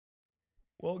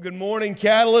Well, good morning,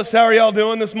 Catalyst. How are y'all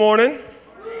doing this morning?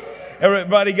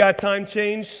 Everybody got time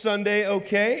change Sunday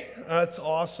okay? That's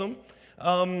awesome.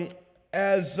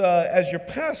 As your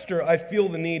pastor, I feel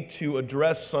the need to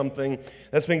address something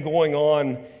that's been going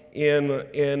on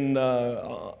in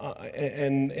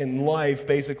life,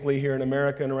 basically here in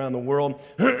America and around the world.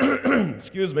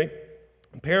 Excuse me.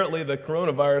 Apparently, the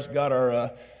coronavirus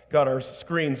got our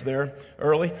screens there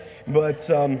early. But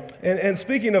and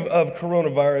speaking of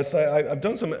coronavirus, I've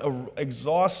done some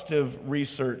exhaustive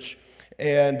research,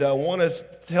 and I want to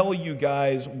tell you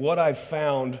guys what I've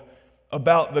found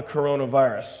about the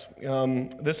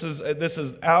coronavirus. This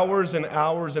is hours and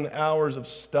hours and hours of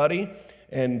study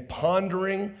and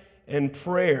pondering and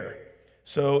prayer.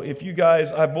 So if you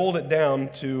guys, I boiled it down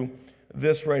to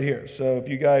this right here. So if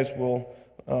you guys will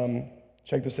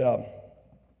check this out.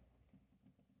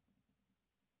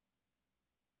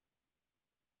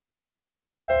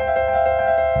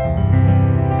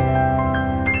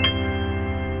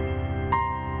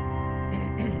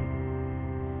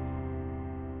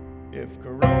 If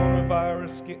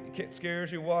coronavirus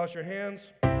scares you, wash your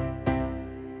hands.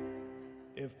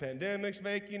 If pandemics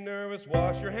make you nervous,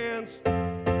 wash your hands.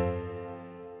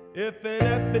 If an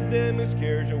epidemic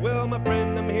scares you, well, my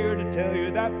friend, I'm here to tell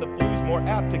you that the flu's more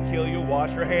apt to kill you.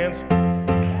 Wash your hands.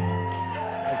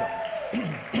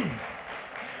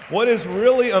 What is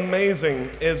really amazing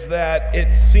is that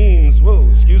it seems,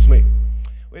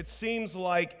 it seems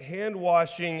like hand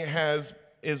washing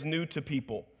is new to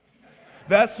people.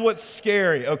 That's what's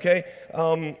scary, okay?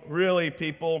 Really,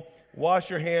 people, wash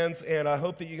your hands, and I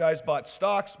hope that you guys bought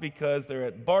stocks because they're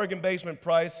at bargain basement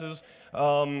prices.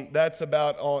 That's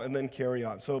about all, and then carry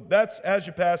on. So that's, as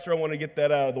your pastor, I want to get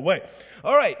that out of the way.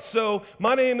 All right, so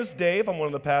my name is Dave. I'm one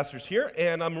of the pastors here,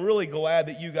 and I'm really glad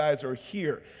that you guys are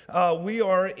here. We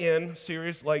are in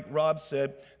series, like Rob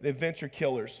said, The Adventure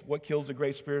Killers, What Kills a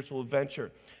Great Spiritual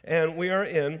Adventure. And we are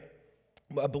in,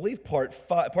 I believe, part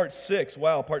 6,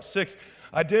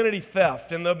 identity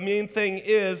theft. And the main thing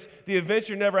is the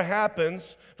adventure never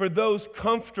happens for those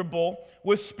comfortable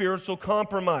with spiritual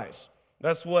compromise.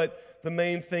 That's what the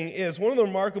main thing is. One of the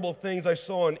remarkable things I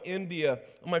saw in India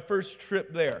on my first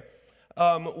trip there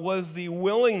was the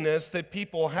willingness that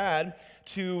people had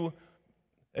to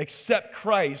accept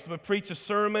Christ. Would preach a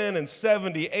sermon and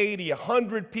 70, 80,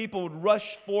 100 people would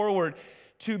rush forward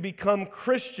to become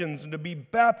Christians and to be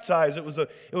baptized. It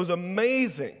was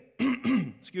amazing.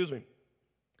 Excuse me.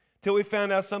 Till we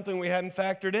found out something we hadn't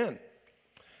factored in.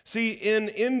 See, in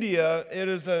India,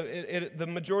 the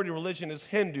majority religion is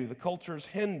Hindu. The culture is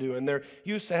Hindu, and they're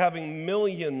used to having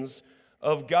millions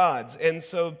of gods. And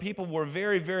so people were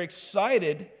very, very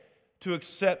excited to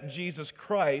accept Jesus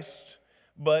Christ,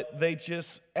 but they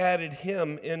just added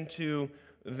him into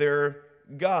their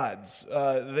gods.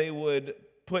 They would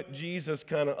put Jesus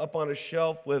kind of up on a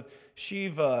shelf with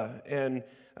Shiva and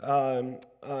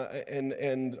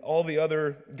all the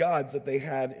other gods that they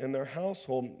had in their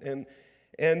household.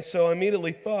 And so I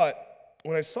immediately thought,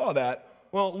 when I saw that,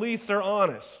 well, at least they're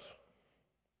honest.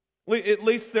 At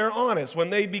least they're honest. When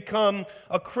they become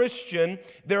a Christian,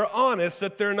 they're honest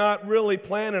that they're not really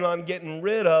planning on getting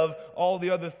rid of all the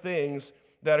other things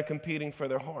that are competing for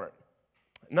their heart.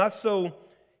 Not so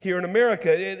here in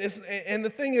America. And the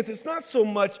thing is, it's not so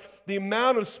much the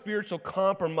amount of spiritual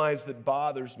compromise that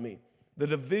bothers me, the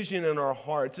division in our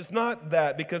hearts. It's not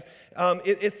that, because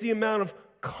it's the amount of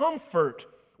comfort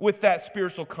with that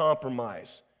spiritual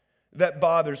compromise that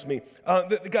bothers me.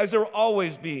 Guys, there will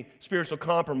always be spiritual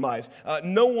compromise.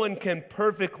 No one can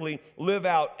perfectly live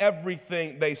out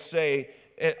everything they say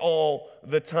all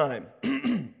the time.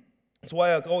 That's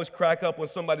why I always crack up when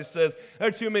somebody says, there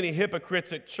are too many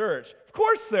hypocrites at church. Of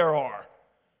course there are.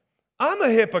 I'm a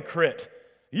hypocrite.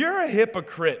 You're a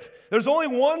hypocrite. There's only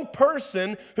one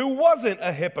person who wasn't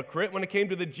a hypocrite when it came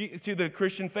to the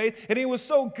Christian faith, and he was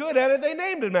so good at it, they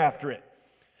named him after it.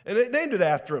 And they named it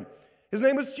after him. His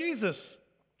name was Jesus.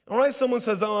 All right, someone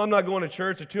says, oh, I'm not going to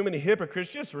church, there are too many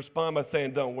hypocrites. Just respond by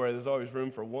saying, don't worry, there's always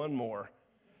room for one more.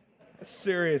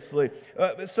 Seriously.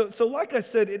 So like I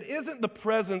said, it isn't the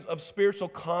presence of spiritual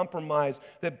compromise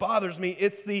that bothers me.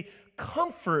 It's the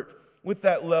comfort with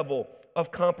that level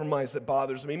of compromise that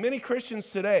bothers me. Many Christians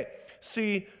today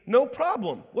see no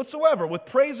problem whatsoever with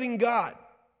praising God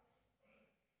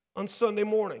on Sunday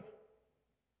morning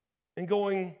and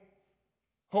going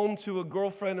home to a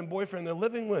girlfriend and boyfriend they're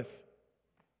living with.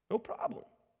 No problem.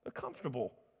 They're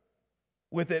comfortable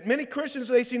with it. Many Christians,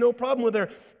 they see no problem with their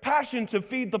passion to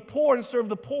feed the poor and serve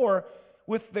the poor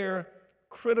with their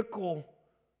critical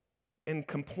and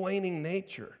complaining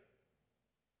nature.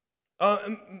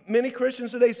 Many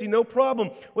Christians today see no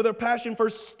problem with their passion for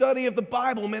study of the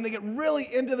Bible. Man, they get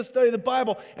really into the study of the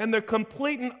Bible and their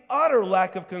complete and utter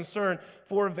lack of concern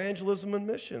for evangelism and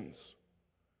missions.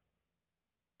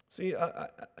 See,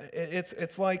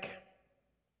 it's like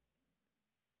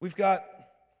we've got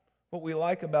what we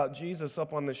like about Jesus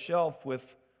up on the shelf with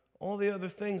all the other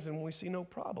things, and we see no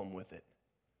problem with it.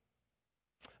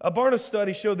 A Barna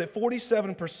study showed that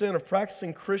 47% of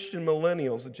practicing Christian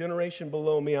millennials, a generation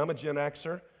below me, I'm a Gen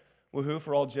Xer, woohoo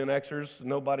for all Gen Xers,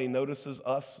 nobody notices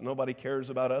us, nobody cares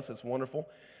about us, it's wonderful.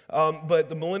 But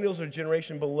the millennials are a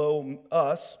generation below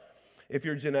us, if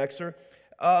you're a Gen Xer,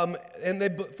 and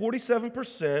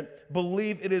 47%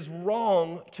 believe it is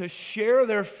wrong to share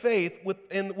their faith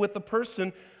with the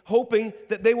person hoping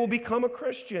that they will become a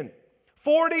Christian.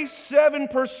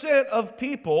 47% of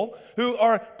people who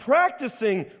are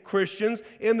practicing Christians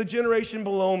in the generation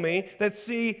below me that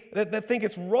think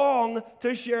it's wrong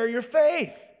to share your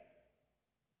faith.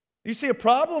 You see a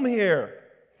problem here.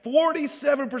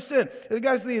 47%.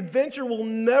 Guys, the adventure will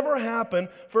never happen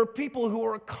for people who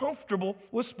are comfortable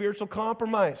with spiritual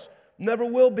compromise. Never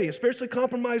will be. Spiritually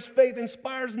compromised faith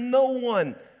inspires no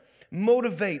one,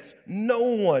 motivates no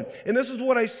one. And this is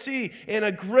what I see in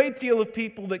a great deal of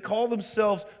people that call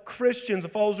themselves Christians, the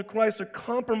followers of Christ, are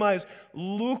compromised,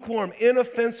 lukewarm,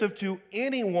 inoffensive to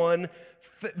anyone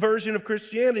version of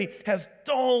Christianity has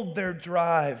dulled their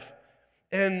drive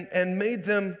and made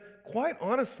them, quite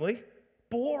honestly,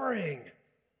 boring.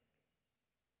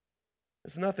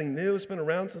 It's nothing new. It's been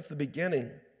around since the beginning.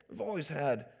 We've always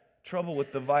had trouble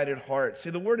with divided hearts. See,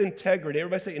 the word integrity,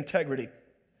 everybody say integrity.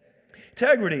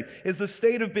 Integrity is the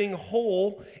state of being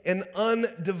whole and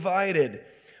undivided.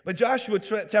 But Joshua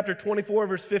chapter 24,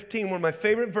 verse 15, one of my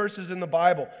favorite verses in the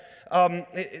Bible.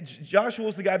 Joshua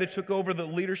was the guy that took over the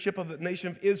leadership of the nation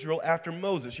of Israel after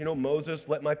Moses. You know, Moses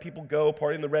let my people go,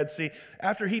 parting the Red Sea.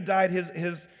 After he died,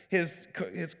 his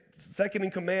second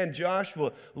in command,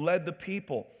 Joshua, led the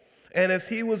people. And as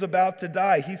he was about to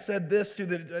die, he said this to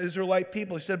the Israelite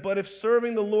people. He said, "But if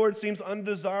serving the Lord seems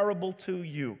undesirable to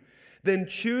you, then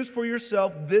choose for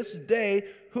yourself this day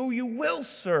who you will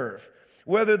serve,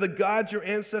 whether the gods your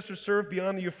ancestors served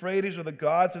beyond the Euphrates or the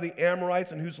gods of the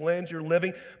Amorites in whose land you're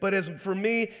living. But as for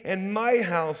me and my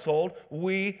household,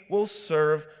 we will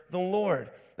serve the Lord."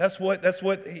 That's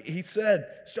what he said.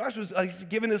 He's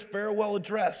giving his farewell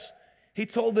address. He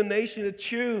told the nation to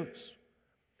choose.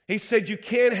 He said, you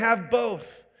can't have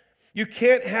both. You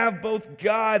can't have both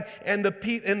God and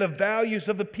the values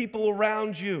of the people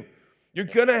around you. You're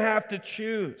going to have to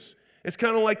choose. It's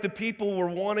kind of like the people were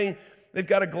wanting, they've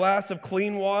got a glass of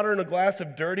clean water and a glass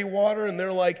of dirty water, and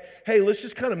they're like, hey, let's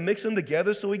just kind of mix them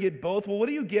together so we get both. Well, what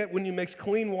do you get when you mix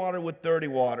clean water with dirty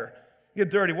water? You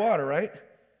get dirty water, right?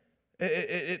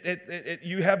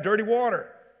 You have dirty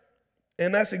water.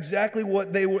 And that's exactly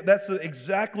what they were. That's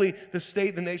exactly the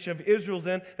state the nation of Israel's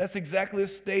in. That's exactly the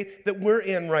state that we're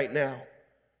in right now.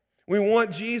 We want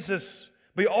Jesus.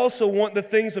 We also want the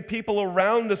things that people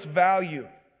around us value.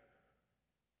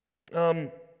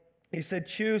 He said,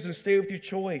 choose and stay with your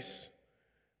choice.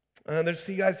 There's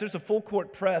a full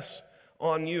court press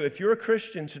on you. If you're a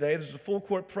Christian today, there's a full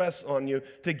court press on you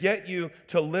to get you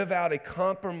to live out a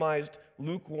compromised,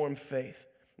 lukewarm faith.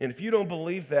 And if you don't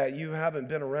believe that, you haven't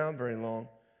been around very long.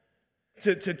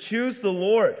 To choose the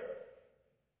Lord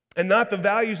and not the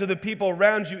values of the people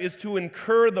around you is to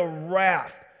incur the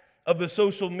wrath of the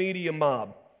social media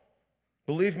mob.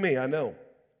 Believe me, I know.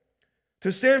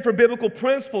 To stand for biblical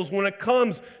principles when it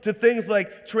comes to things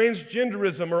like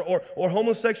transgenderism or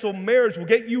homosexual marriage will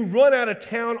get you run out of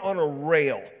town on a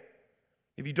rail.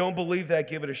 If you don't believe that,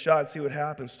 give it a shot and see what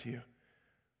happens to you.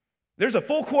 There's a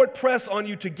full court press on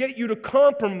you to get you to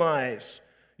compromise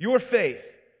your faith,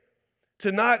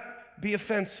 to not be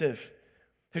offensive,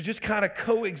 to just kind of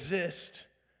coexist.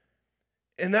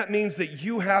 And that means that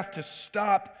you have to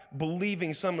stop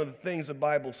believing some of the things the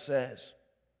Bible says.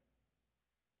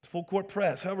 It's full court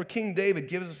press. However, King David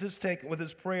gives us his take with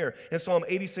his prayer in Psalm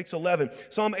 86:11.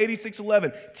 Psalm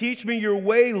 86:11, teach me your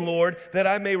way, Lord, that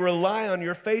I may rely on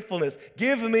your faithfulness.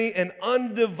 Give me an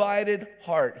undivided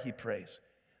heart, he prays,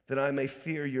 that I may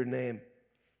fear your name.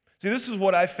 See, this is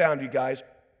what I found, you guys.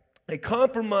 A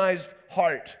compromised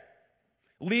heart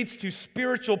leads to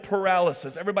spiritual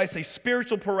paralysis. Everybody say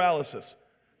spiritual paralysis.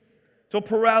 So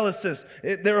paralysis.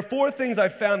 There are 4 things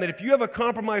I've found that if you have a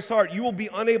compromised heart, you will be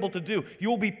unable to do. You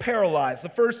will be paralyzed. The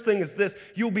first thing is this: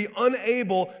 you'll be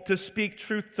unable to speak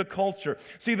truth to culture.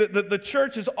 See, the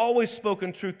church has always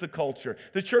spoken truth to culture.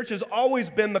 The church has always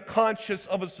been the conscience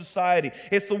of a society.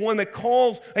 It's the one that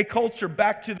calls a culture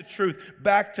back to the truth,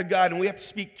 back to God, and we have to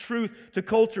speak truth to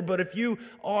culture. But if you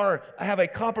have a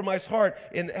compromised heart,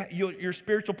 and your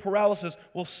spiritual paralysis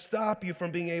will stop you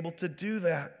from being able to do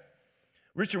that.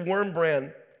 Richard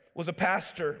Wurmbrand was a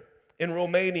pastor in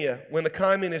Romania when the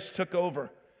communists took over.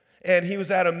 And he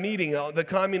was at a meeting. The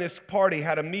Communist Party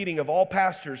had a meeting of all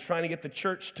pastors trying to get the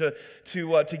church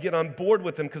to get on board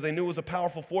with them because they knew it was a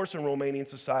powerful force in Romanian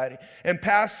society. And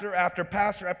pastor after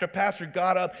pastor after pastor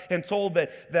got up and told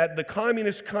that the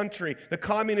communist country, the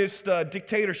communist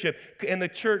dictatorship, and the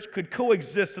church could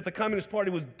coexist, that the Communist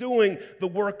Party was doing the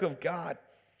work of God.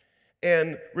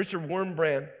 And Richard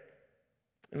Wurmbrand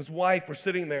and his wife were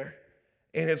sitting there,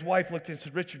 and his wife looked at him and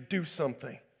said, "Richard, do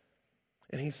something."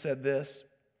 And he said this.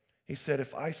 He said,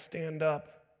 "If I stand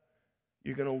up,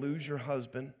 you're going to lose your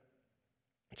husband."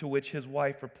 To which his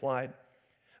wife replied,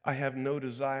 "I have no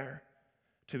desire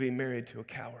to be married to a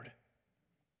coward."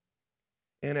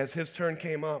 And as his turn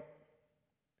came up,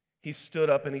 he stood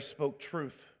up and he spoke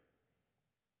truth.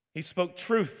 He spoke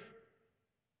truth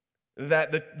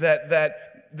that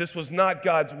this was not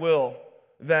God's will,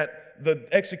 that the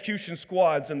execution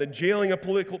squads and the jailing of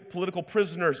political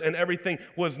prisoners and everything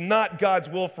was not God's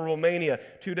will for Romania.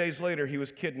 2 days later, he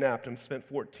was kidnapped and spent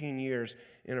 14 years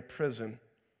in a prison.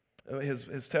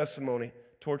 His testimony,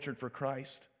 tortured for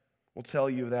Christ, will tell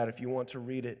you that if you want to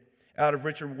read it. Out of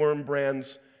Richard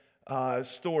Wurmbrand's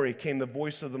story came the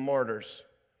Voice of the Martyrs.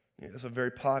 It's a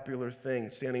very popular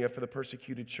thing, standing up for the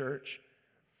persecuted church.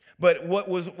 But what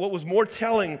was more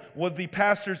telling was the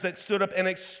pastors that stood up and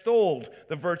extolled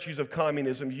the virtues of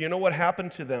communism. You know what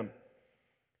happened to them?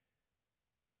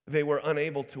 They were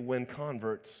unable to win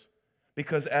converts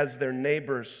because as their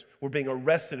neighbors were being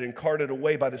arrested and carted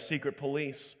away by the secret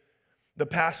police, the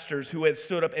pastors who had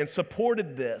stood up and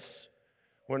supported this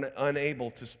were unable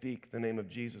to speak the name of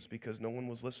Jesus because no one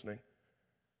was listening.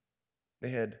 They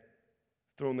had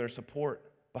thrown their support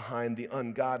behind the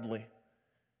ungodly,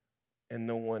 and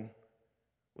no one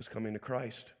was coming to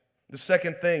Christ. The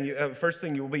second thing, first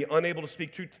thing, you will be unable to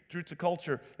speak truth to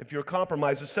culture if you're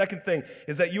compromised. The second thing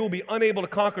is that you will be unable to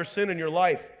conquer sin in your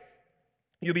life.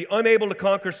 You'll be unable to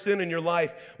conquer sin in your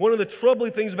life. One of the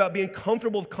troubling things about being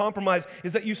comfortable with compromise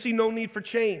is that you see no need for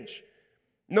change.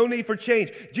 No need for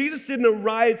change. Jesus didn't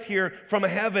arrive here from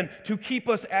heaven to keep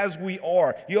us as we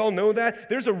are. You all know that?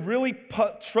 There's a really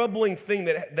troubling thing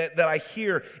that I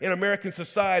hear in American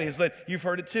society is that you've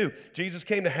heard it too. Jesus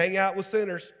came to hang out with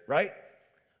sinners, right?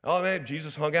 Oh man,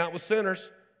 Jesus hung out with sinners.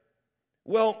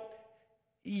 Well,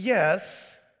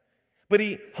 yes, but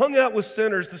he hung out with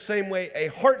sinners the same way a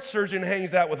heart surgeon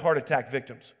hangs out with heart attack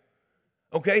victims.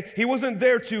 Okay? He wasn't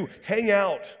there to hang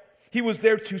out. He was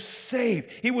there to save.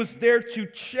 He was there to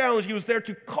challenge. He was there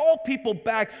to call people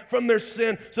back from their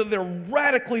sin so that they're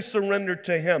radically surrendered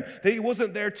to him. That he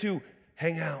wasn't there to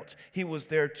hang out. He was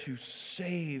there to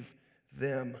save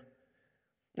them.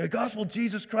 The gospel of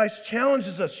Jesus Christ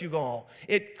challenges us, you all.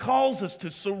 It calls us to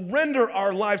surrender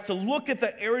our lives, to look at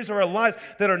the areas of our lives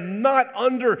that are not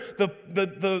under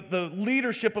the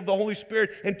leadership of the Holy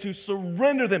Spirit and to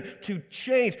surrender them, to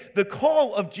change. The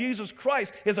call of Jesus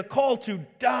Christ is a call to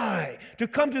die, to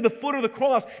come to the foot of the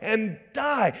cross and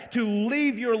die, to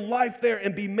leave your life there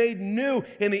and be made new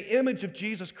in the image of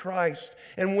Jesus Christ.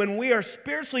 And when we are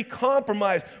spiritually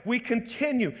compromised, we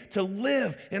continue to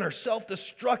live in our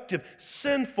self-destructive,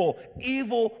 sinful,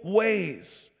 evil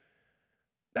ways.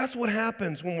 That's what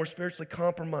happens when we're spiritually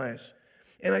compromised.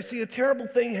 And I see a terrible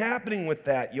thing happening with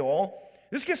that, y'all.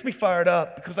 This gets me fired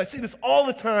up because I see this all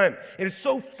the time. It is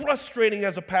so frustrating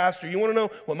as a pastor. You want to know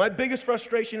what my biggest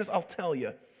frustration is? I'll tell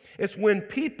you. It's when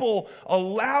people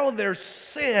allow their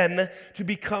sin to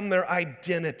become their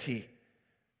identity.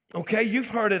 Okay, you've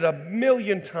heard it a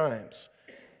million times.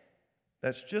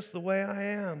 That's just the way I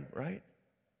am, right?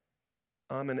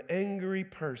 I'm an angry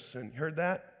person. You heard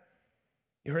that?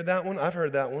 You heard that one? I've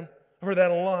heard that one. I've heard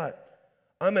that a lot.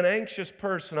 I'm an anxious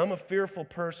person. I'm a fearful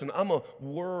person. I'm a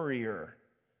worrier.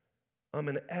 I'm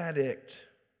an addict.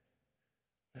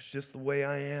 That's just the way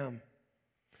I am.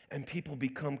 And people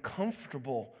become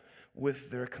comfortable with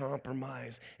their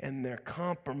compromise, and their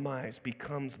compromise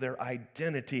becomes their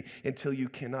identity until you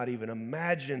cannot even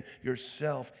imagine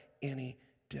yourself any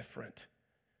different.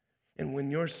 And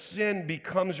when your sin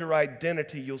becomes your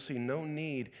identity, you'll see no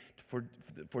need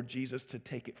for Jesus to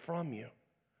take it from you.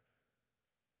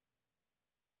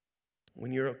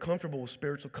 When you're comfortable with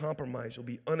spiritual compromise, you'll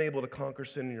be unable to conquer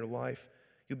sin in your life.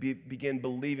 You'll begin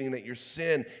believing that your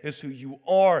sin is who you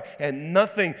are, and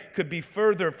nothing could be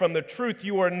further from the truth.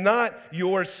 You are not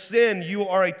your sin. You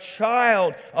are a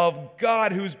child of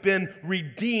God who's been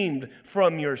redeemed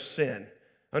from your sin.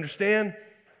 Understand?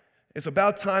 It's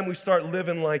about time we start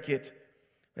living like it.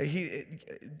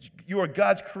 You are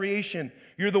God's creation.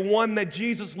 You're the one that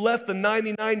Jesus left the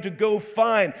 99 to go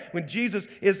find. When Jesus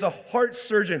is a heart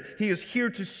surgeon, he is here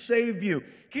to save you.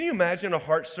 Can you imagine a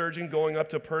heart surgeon going up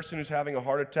to a person who's having a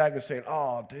heart attack and saying,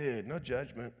 "Oh, dude, no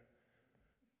judgment.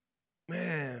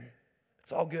 Man,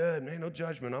 it's all good, man, no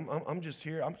judgment. I'm just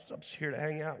here. I'm just here to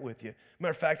hang out with you.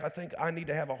 Matter of fact, I think I need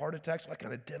to have a heart attack so I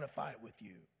can identify with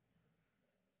you."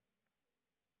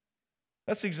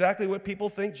 That's exactly what people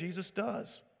think Jesus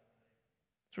does.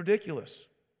 It's ridiculous.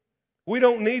 We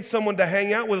don't need someone to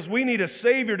hang out with us. We need a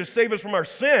Savior to save us from our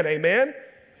sin, amen?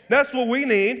 That's what we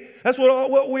need. That's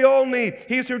what we all need.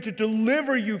 He's here to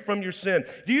deliver you from your sin.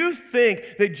 Do you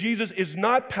think that Jesus is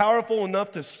not powerful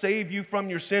enough to save you from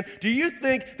your sin? Do you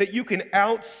think that you can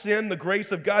out-sin the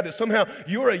grace of God, that somehow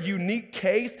you're a unique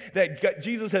case, that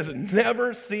Jesus has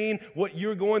never seen what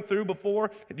you're going through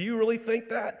before? Do you really think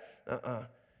that?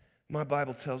 My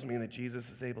Bible tells me that Jesus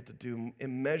is able to do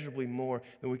immeasurably more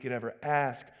than we could ever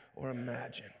ask or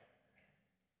imagine.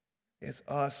 It's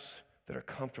us that are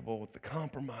comfortable with the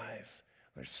compromise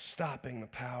that are stopping the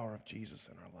power of Jesus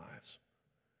in our lives.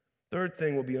 Third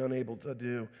thing we'll be unable to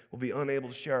do, we'll be unable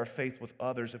to share our faith with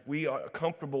others. If we are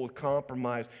comfortable with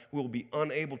compromise, we'll be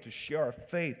unable to share our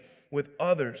faith with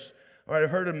others. All right, I've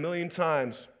heard it a million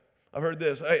times. I've heard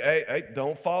this, hey,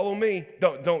 don't follow me.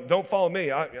 Don't follow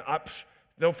me.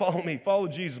 Don't follow me. Follow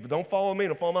Jesus, but don't follow me.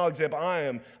 Don't follow my example.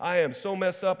 I am so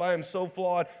messed up. I am so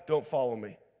flawed. Don't follow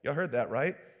me. Y'all heard that,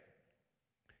 right?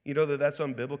 You know that that's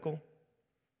unbiblical?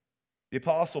 The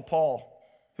Apostle Paul,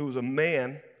 who was a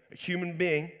man, a human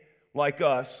being like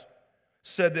us,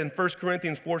 said in 1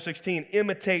 Corinthians 4:16,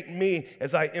 "Imitate me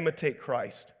as I imitate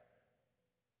Christ."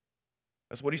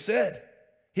 That's what he said.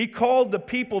 He called the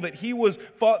people that he was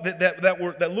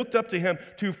that looked up to him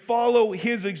to follow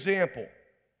his example.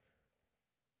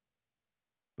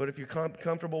 But if you're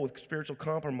comfortable with spiritual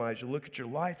compromise, you look at your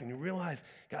life and you realize,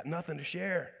 got nothing to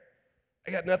share.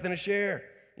 I got nothing to share.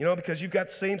 You know, because you've got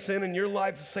the same sin in your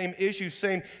life, the same issues,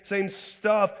 same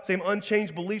stuff, same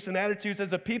unchanged beliefs and attitudes as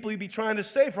the people you'd be trying to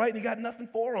save, right? And you got nothing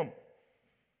for them.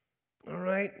 All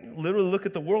right? Literally look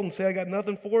at the world and say, I got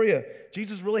nothing for you.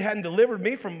 Jesus really hadn't delivered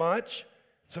me from much,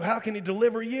 so how can he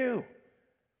deliver you?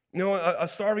 You know, a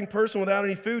starving person without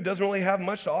any food doesn't really have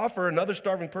much to offer another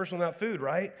starving person without food,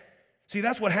 right? See,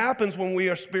 that's what happens when we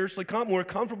are we're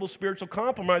comfortable with spiritual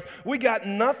compromise. We got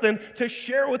nothing to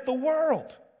share with the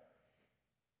world.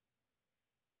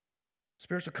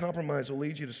 Spiritual compromise will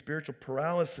lead you to spiritual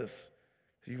paralysis.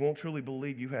 You won't truly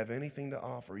believe you have anything to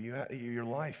offer. Your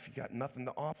life, you got nothing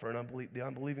to offer in the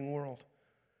unbelieving world.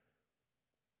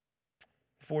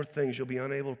 Fourth thing is you'll be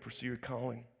unable to pursue your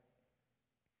calling.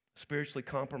 Spiritually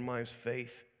compromised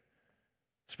faith,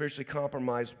 spiritually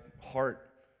compromised heart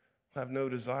will have no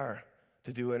desire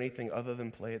to do anything other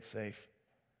than play it safe.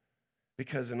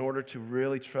 Because in order to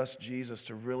really trust Jesus,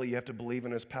 you have to believe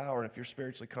in his power. And if you're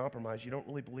spiritually compromised, you don't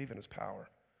really believe in his power.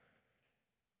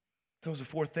 Those are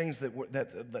four things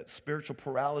that spiritual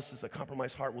paralysis, a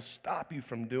compromised heart will stop you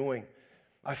from doing.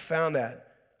 I found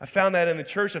that. I found that in the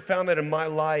church. I found that in my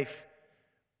life.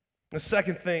 The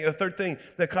third thing,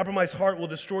 that compromised heart will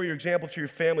destroy your example to your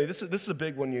family. This is a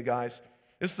big one, you guys.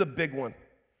 This is a big one.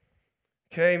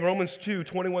 Okay, Romans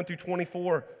 2:21 through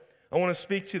 24. I want to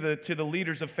speak to the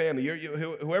leaders of family.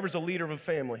 Whoever's a leader of a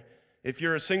family. If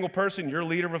you're a single person, you're a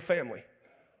leader of a family.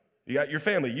 You got your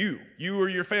family, you are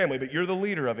your family, but you're the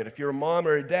leader of it. If you're a mom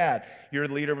or a dad, you're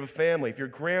the leader of a family. If you're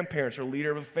grandparents, you're a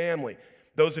leader of a family.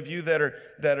 Those of you that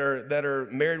are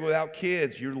married without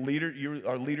kids, you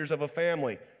are leaders of a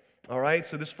family. All right,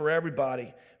 so this is for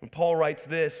everybody. When Paul writes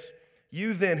this,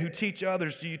 you then who teach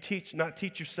others, do you not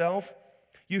teach yourself?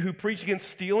 You who preach against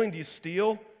stealing, do you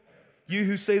steal? You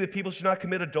who say that people should not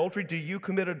commit adultery, do you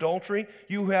commit adultery?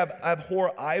 You who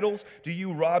abhor idols, do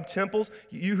you rob temples?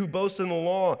 You who boast in the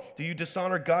law, do you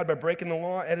dishonor God by breaking the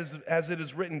law? As it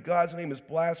is written, God's name is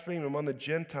blasphemed among the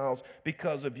Gentiles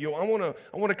because of you. I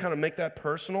want to kind of make that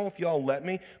personal, if y'all let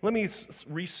me. Let me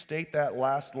restate that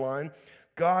last line.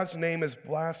 God's name is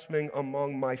blasphemed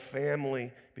among my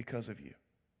family because of you,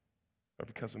 or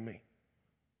because of me.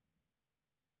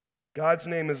 God's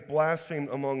name is blasphemed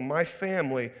among my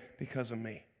family because of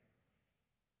me.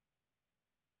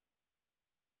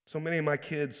 So many of my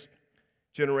kids'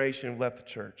 generation have left the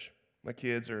church. My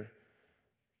kids are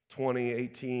 20,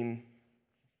 18,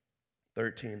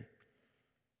 13.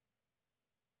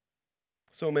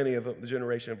 So many of the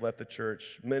generation have left the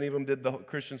church. Many of them did the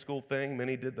Christian school thing.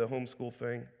 Many did the homeschool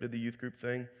thing, did the youth group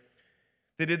thing.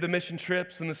 They did the mission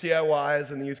trips and the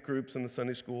CIYs and the youth groups and the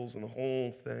Sunday schools and the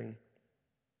whole thing.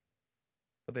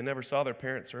 But they never saw their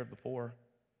parents serve the poor.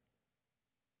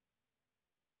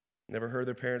 Never heard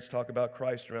their parents talk about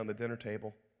Christ around the dinner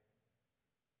table.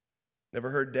 Never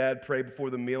heard dad pray before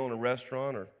the meal in a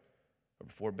restaurant or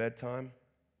before bedtime.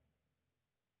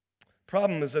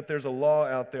 Problem is that there's a law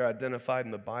out there identified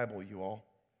in the Bible, you all.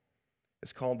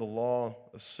 It's called the law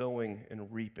of sowing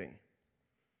and reaping.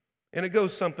 And it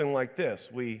goes something like this: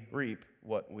 we reap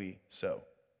what we sow.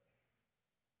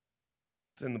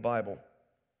 It's in the Bible.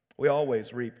 We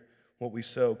always reap what we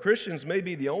sow. Christians may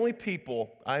be the only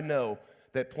people I know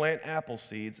that plant apple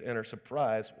seeds and are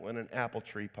surprised when an apple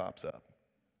tree pops up.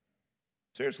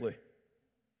 Seriously.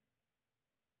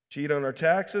 Cheat on our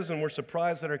taxes and we're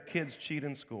surprised that our kids cheat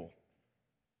in school.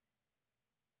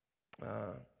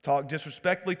 Talk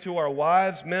disrespectfully to our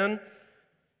wives, men,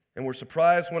 and we're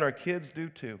surprised when our kids do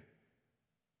too.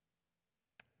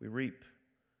 We reap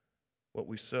what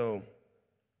we sow.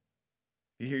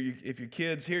 If your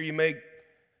kids hear you make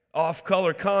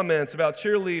off-color comments about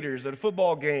cheerleaders at a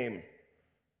football game,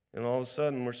 and all of a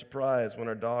sudden we're surprised when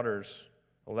our daughters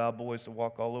allow boys to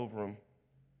walk all over them,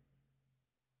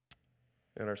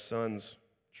 and our sons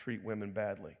treat women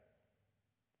badly.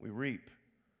 We reap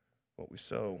what we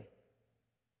sow.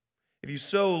 If you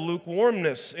sow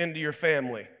lukewarmness into your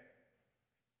family,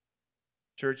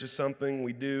 church is something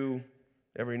we do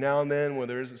every now and then when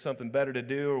there isn't something better to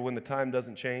do or when the time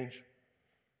doesn't change.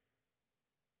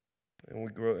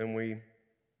 And we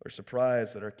are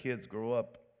surprised that our kids grow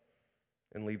up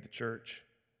and leave the church.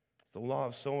 It's the law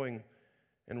of sowing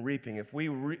and reaping. If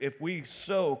we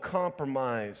sow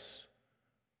compromise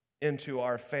into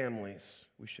our families,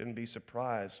 we shouldn't be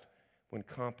surprised when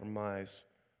compromise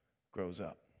grows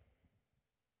up.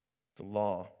 It's a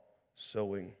law,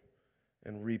 sowing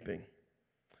and reaping.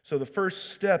 So the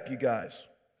first step, you guys,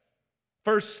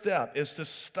 is to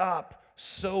stop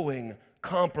sowing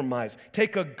compromise.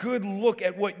 Take a good look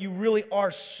at what you really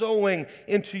are sowing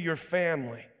into your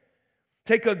family.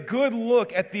 Take a good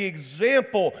look at the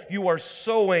example you are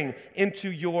sowing into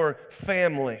your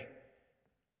family.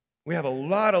 We have a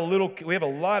lot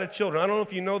of children. I don't know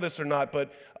if you know this or not,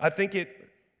 but I think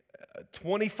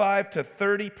 25 to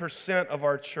 30% of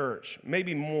our church,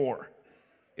 maybe more,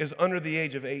 is under the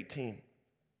age of 18.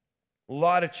 A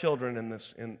lot of children in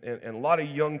this, and a lot of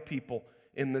young people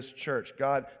in this church.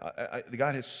 God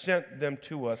has sent them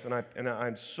to us, and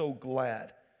I'm so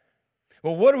glad.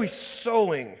 Well, what are we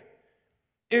sowing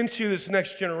into this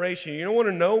next generation? You don't want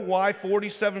to know why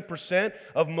 47%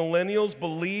 of millennials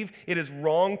believe it is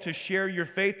wrong to share your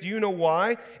faith? Do you know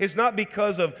why? It's not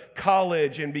because of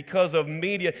college and because of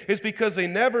media. It's because they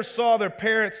never saw their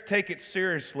parents take it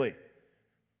seriously.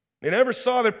 They never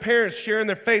saw their parents sharing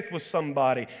their faith with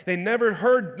somebody. They never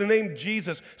heard the name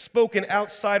Jesus spoken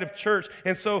outside of church.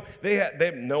 And so they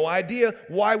have no idea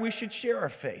why we should share our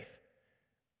faith.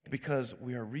 Because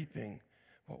we are reaping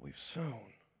what we've sown.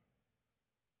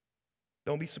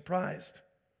 Don't be surprised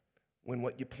when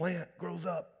what you plant grows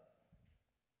up.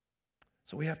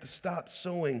 So we have to stop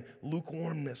sowing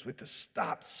lukewarmness. We have to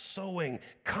stop sowing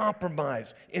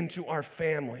compromise into our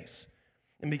families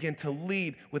and begin to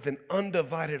lead with an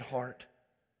undivided heart.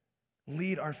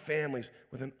 Lead our families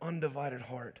with an undivided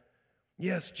heart.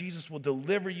 Yes, Jesus will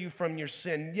deliver you from your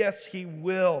sin. Yes, He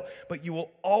will. But you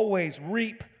will always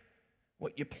reap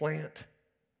what you plant.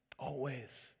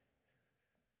 Always.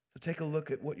 So take a look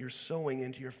at what you're sowing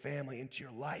into your family, into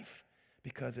your life,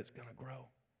 because it's going to grow.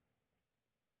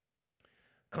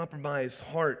 Compromised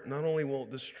heart not only will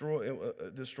destroy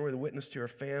the witness to your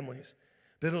families,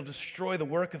 but it'll destroy the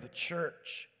work of the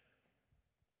church.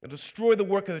 It'll destroy the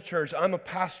work of the church. I'm a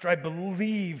pastor. I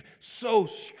believe so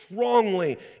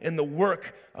strongly in the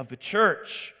work of the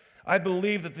church. I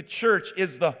believe that the church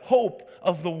is the hope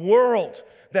of the world,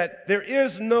 that there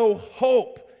is no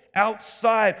hope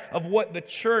outside of what the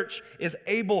church is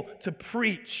able to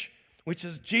preach, which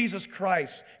is Jesus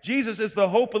Christ. Jesus is the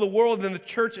hope of the world, and the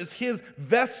church is His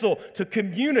vessel to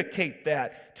communicate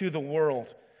that to the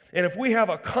world. And if we have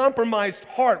a compromised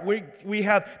heart, we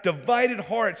have divided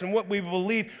hearts in what we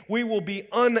believe, we will be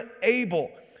unable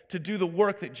to do the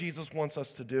work that Jesus wants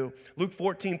us to do. Luke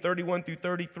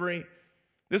 14:31-33.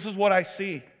 This is what I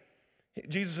see.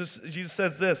 Jesus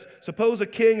says this: suppose a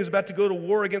king is about to go to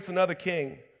war against another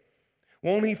king.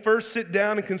 Won't he first sit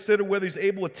down and consider whether he's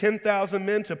able with 10,000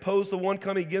 men to oppose the one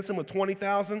coming against him with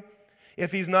 20,000?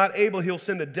 If he's not able, he'll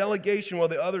send a delegation while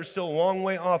the other is still a long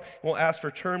way off and will ask for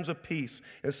terms of peace.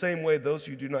 In the same way, those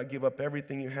who do not give up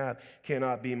everything you have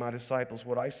cannot be my disciples.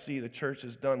 What I see the church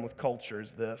has done with culture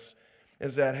is this,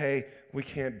 is that, hey, we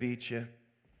can't beat you,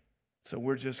 so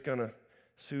we're just going to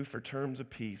sue for terms of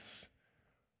peace.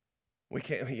 We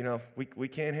can't, we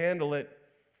can't handle it,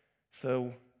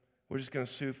 so we're just going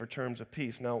to sue for terms of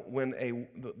peace. Now, when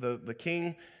the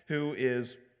king who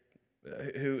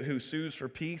sues for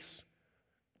peace,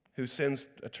 who sends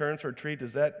a terms for a treaty,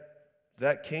 does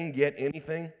that king get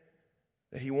anything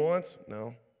that he wants?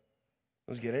 No,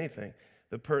 doesn't get anything.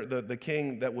 The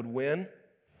king that would win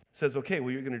says, okay,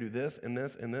 well, you're going to do this and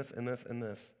this and this and this and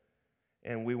this,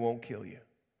 and we won't kill you,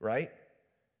 right?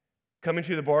 Coming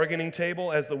to the bargaining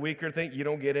table as the weaker thing, you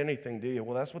don't get anything, do you?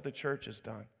 Well, that's what the church has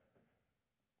done.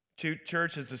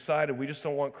 Church has decided we just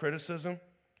don't want criticism.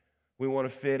 We want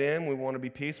to fit in. We want to be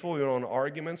peaceful. We don't want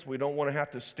arguments. We don't want to have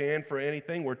to stand for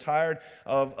anything. We're tired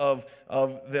of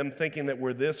them thinking that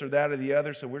we're this or that or the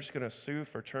other, so we're just going to sue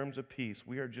for terms of peace.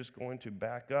 We are just going to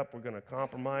back up. We're going to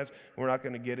compromise. We're not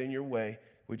going to get in your way.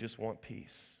 We just want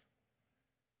peace.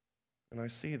 And I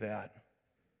see that.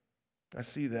 I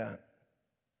see that.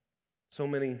 So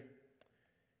many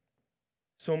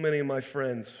of my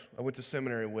friends I went to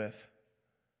seminary with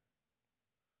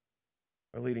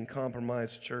are leading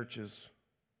compromised churches.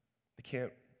 They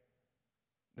can't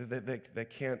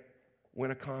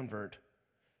win a convert.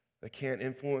 They can't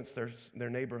influence their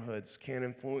neighborhoods, can't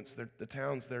influence the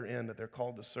towns they're in that they're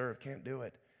called to serve, can't do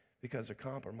it because they're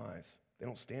compromised. They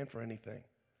don't stand for anything.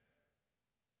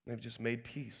 They've just made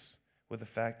peace with the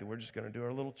fact that we're just going to do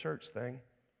our little church thing.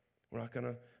 We're not going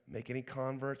to make any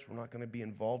converts. We're not going to be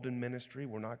involved in ministry.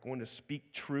 We're not going to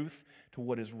speak truth to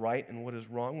what is right and what is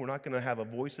wrong. We're not going to have a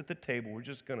voice at the table. We're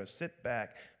just going to sit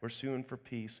back. We're suing for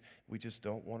peace. We just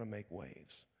don't want to make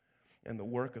waves. And the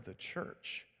work of the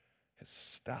church has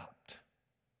stopped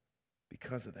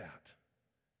because of that.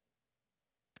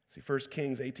 See, 1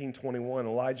 Kings 18:21,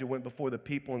 Elijah went before the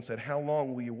people and said, how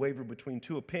long will you waver between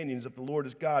two opinions? If the Lord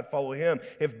is God, follow him.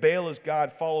 If Baal is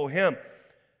God, follow him.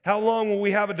 How long will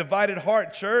we have a divided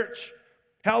heart, church?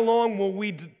 How long will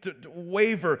we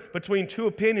waver between two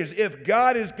opinions? If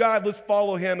God is God, let's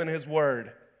follow him and his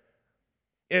word.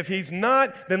 If he's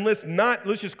not, then let's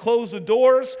just close the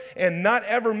doors and not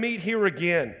ever meet here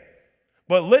again.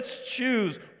 But let's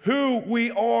choose who we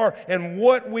are and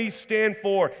what we stand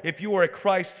for if you are a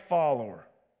Christ follower.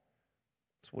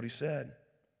 That's what he said.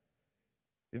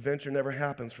 The adventure never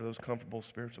happens for those comfortable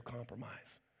spiritual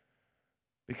compromise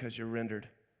because you're rendered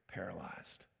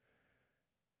paralyzed.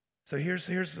 So here's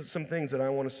some things that I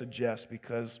want to suggest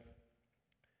because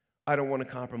I don't want a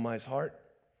compromised heart.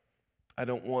 I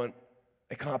don't want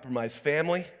a compromised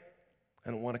family.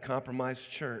 I don't want a compromised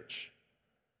church.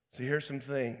 So here's some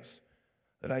things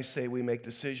that I say we make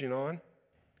decision on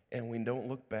and we don't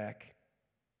look back.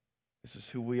 This is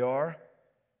who we are.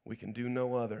 We can do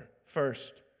no other.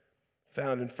 First,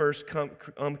 found in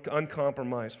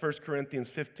uncompromised, 1 Corinthians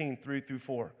 15,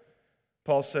 3-4.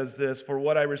 Paul says this, for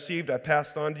what I received, I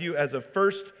passed on to you as of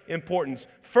first importance.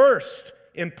 First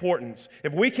importance.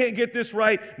 If we can't get this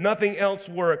right, nothing else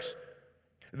works.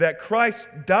 That Christ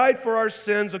died for our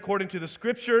sins according to the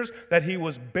Scriptures, that he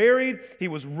was buried, he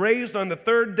was raised on the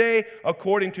third day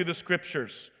according to the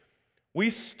Scriptures. We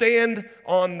stand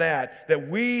on that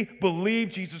we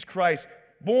believe Jesus Christ,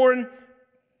 born,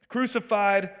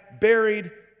 crucified,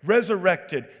 buried,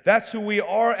 resurrected. That's who we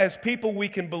are as people. We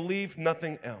can believe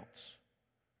nothing else.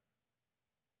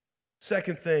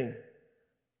 Second thing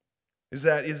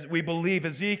is we believe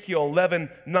Ezekiel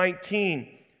 11:19.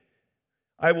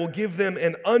 I will give them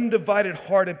an undivided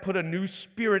heart and put a new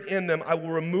spirit in them. I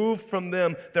will remove from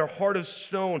them their heart of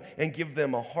stone and give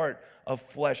them a heart of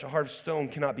flesh. A heart of stone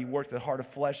cannot be worked. A heart of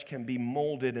flesh can be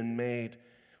molded and made.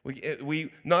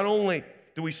 We not only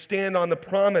do we stand on the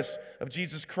promise of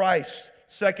Jesus Christ,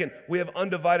 second, we have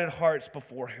undivided hearts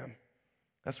before him.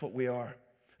 That's what we are.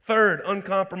 Third,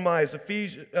 uncompromised,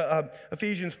 Ephesians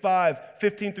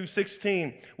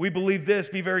 5:15-16. We believe this,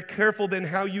 be very careful then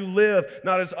how you live,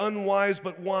 not as unwise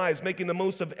but wise, making the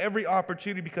most of every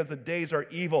opportunity because the days are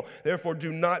evil. Therefore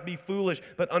do not be foolish,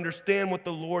 but understand what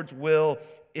the Lord's will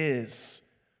is.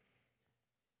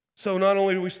 So not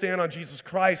only do we stand on Jesus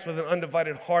Christ with an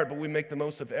undivided heart, but we make the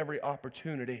most of every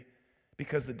opportunity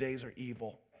because the days are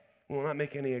evil. We will not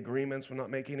make any agreements, we will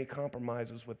not make any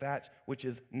compromises with that which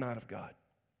is not of God.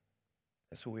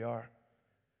 That's who we are.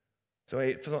 So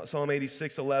Psalm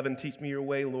 86:11, teach me your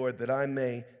way, Lord, that I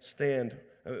may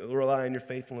rely on your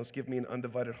faithfulness. Give me an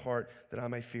undivided heart that I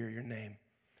may fear your name.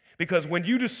 Because when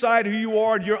you decide who you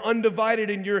are, you're undivided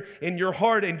in your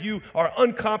heart, and you are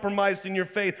uncompromised in your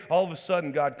faith, all of a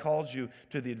sudden God calls you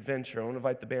to the adventure. I want to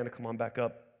invite the band to come on back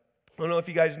up. I don't know if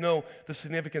you guys know the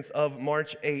significance of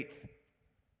March 8th.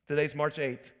 Today's March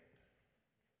 8th.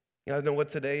 You guys know what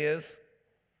today is?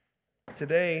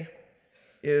 Today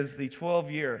is the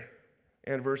 12-year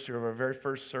anniversary of our very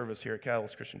first service here at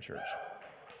Catalyst Christian Church.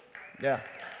 Yeah.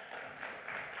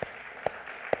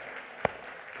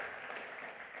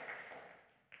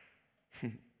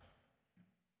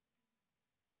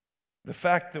 The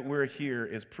fact that we're here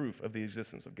is proof of the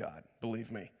existence of God,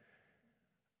 believe me.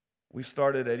 We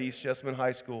started at East Jessamine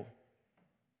High School,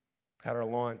 had our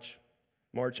launch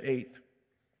March 8th,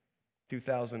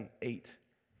 2008.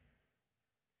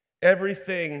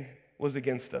 Everything was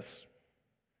against us.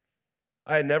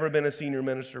 I had never been a senior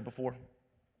minister before.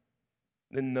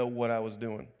 Didn't know what I was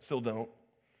doing. Still don't.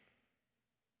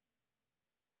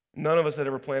 None of us had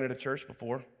ever planted a church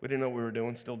before. We didn't know what we were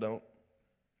doing. Still don't.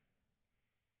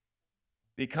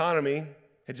 The economy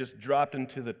had just dropped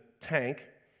into the tank.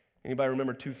 Anybody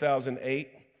remember 2008?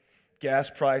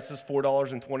 Gas prices,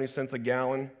 $4.20 a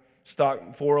gallon.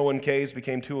 Stock 401ks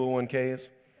became 201ks.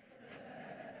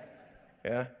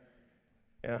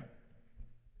 Yeah.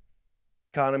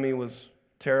 Economy was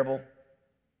terrible.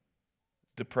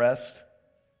 Depressed.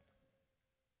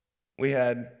 We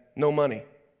had no money.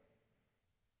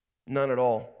 None at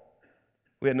all.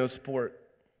 We had no support.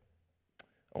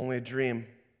 Only a dream.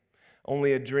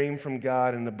 Only a dream from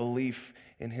God and a belief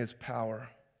in His power.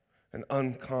 An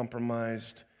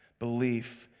uncompromised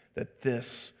belief that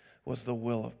this was the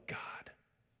will of God.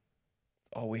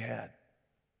 That's all we had.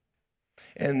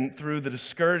 And through the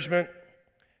discouragement,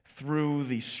 through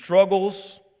the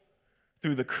struggles,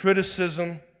 through the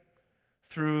criticism,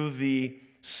 through the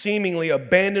seemingly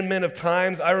abandonment of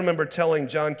times, I remember telling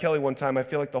John Kelly one time, I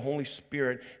feel like the Holy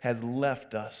Spirit has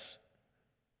left us.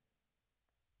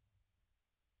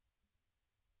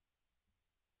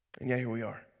 And yet here we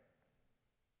are.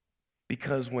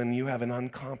 Because when you have an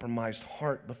uncompromised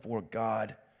heart before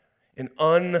God, an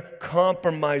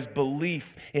uncompromised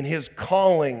belief in His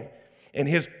calling and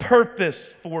His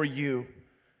purpose for you,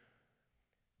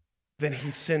 then He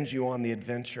sends you on the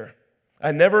adventure.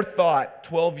 I never thought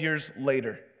 12 years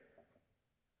later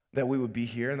that we would be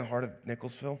here in the heart of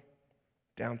Nicholsville,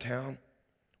 downtown.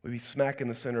 We'd be smack in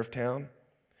the center of town.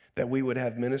 That we would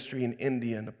have ministry in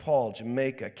India, Nepal,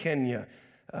 Jamaica, Kenya,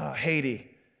 Haiti,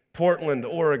 Portland,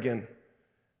 Oregon.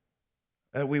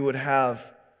 That we would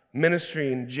have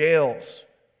ministry in jails.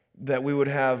 That we would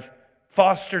have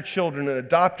foster children and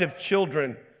adoptive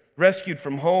children rescued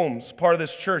from homes, part of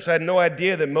this church. I had no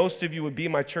idea that most of you would be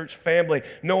my church family.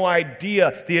 No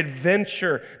idea the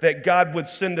adventure that God would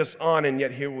send us on, and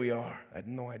yet here we are. I had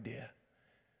no idea.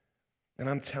 And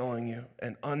I'm telling you,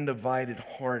 an undivided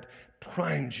heart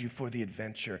primes you for the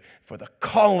adventure, for the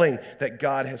calling that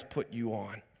God has put you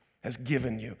on, has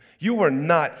given you. You are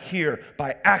not here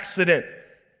by accident.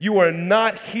 You are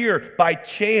not here by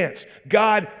chance.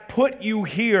 God put you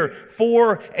here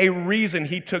for a reason.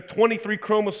 He took 23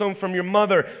 chromosomes from your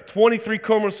mother, 23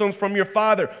 chromosomes from your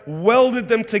father, welded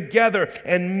them together,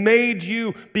 and made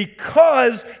you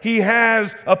because He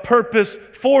has a purpose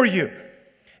for you.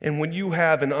 And when you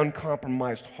have an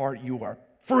uncompromised heart, you are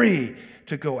free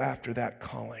to go after that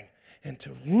calling and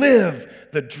to live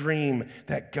the dream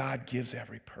that God gives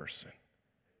every person.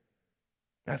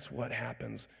 That's what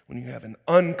happens when you have an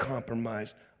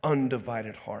uncompromised,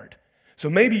 undivided heart. So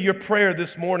maybe your prayer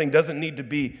this morning doesn't need to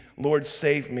be, Lord,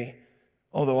 save me,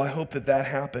 although I hope that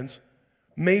happens.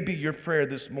 Maybe your prayer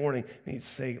this morning needs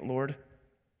to say, Lord,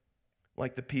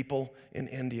 like the people in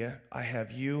India, I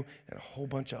have you and a whole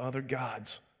bunch of other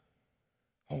gods,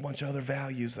 a whole bunch of other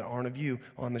values that aren't of you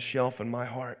on the shelf in my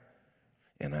heart,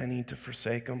 and I need to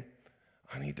forsake them.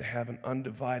 I need to have an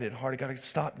undivided heart. I got to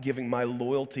stop giving my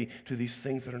loyalty to these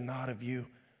things that are not of you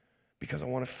because I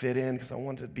want to fit in, because I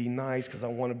want to be nice, because I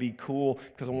want to be cool,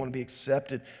 because I want to be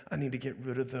accepted. I need to get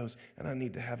rid of those, and I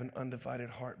need to have an undivided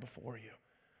heart before you.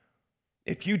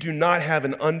 If you do not have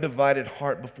an undivided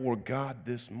heart before God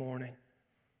this morning,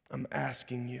 I'm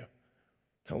asking you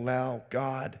to allow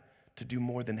God to do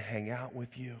more than hang out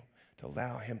with you, to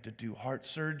allow Him to do heart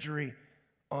surgery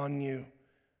on you.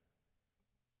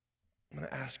 I'm going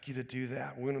to ask you to do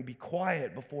that. We're going to be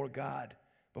quiet before God,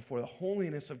 before the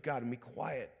holiness of God, and be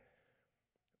quiet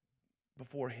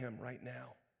before Him right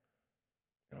now.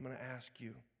 And I'm going to ask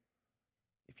you,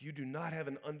 if you do not have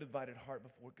an undivided heart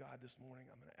before God this morning,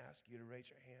 I'm going to ask you to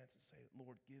raise your hands and say,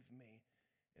 Lord, give me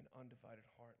an undivided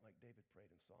heart like David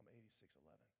prayed in Psalm 86:11.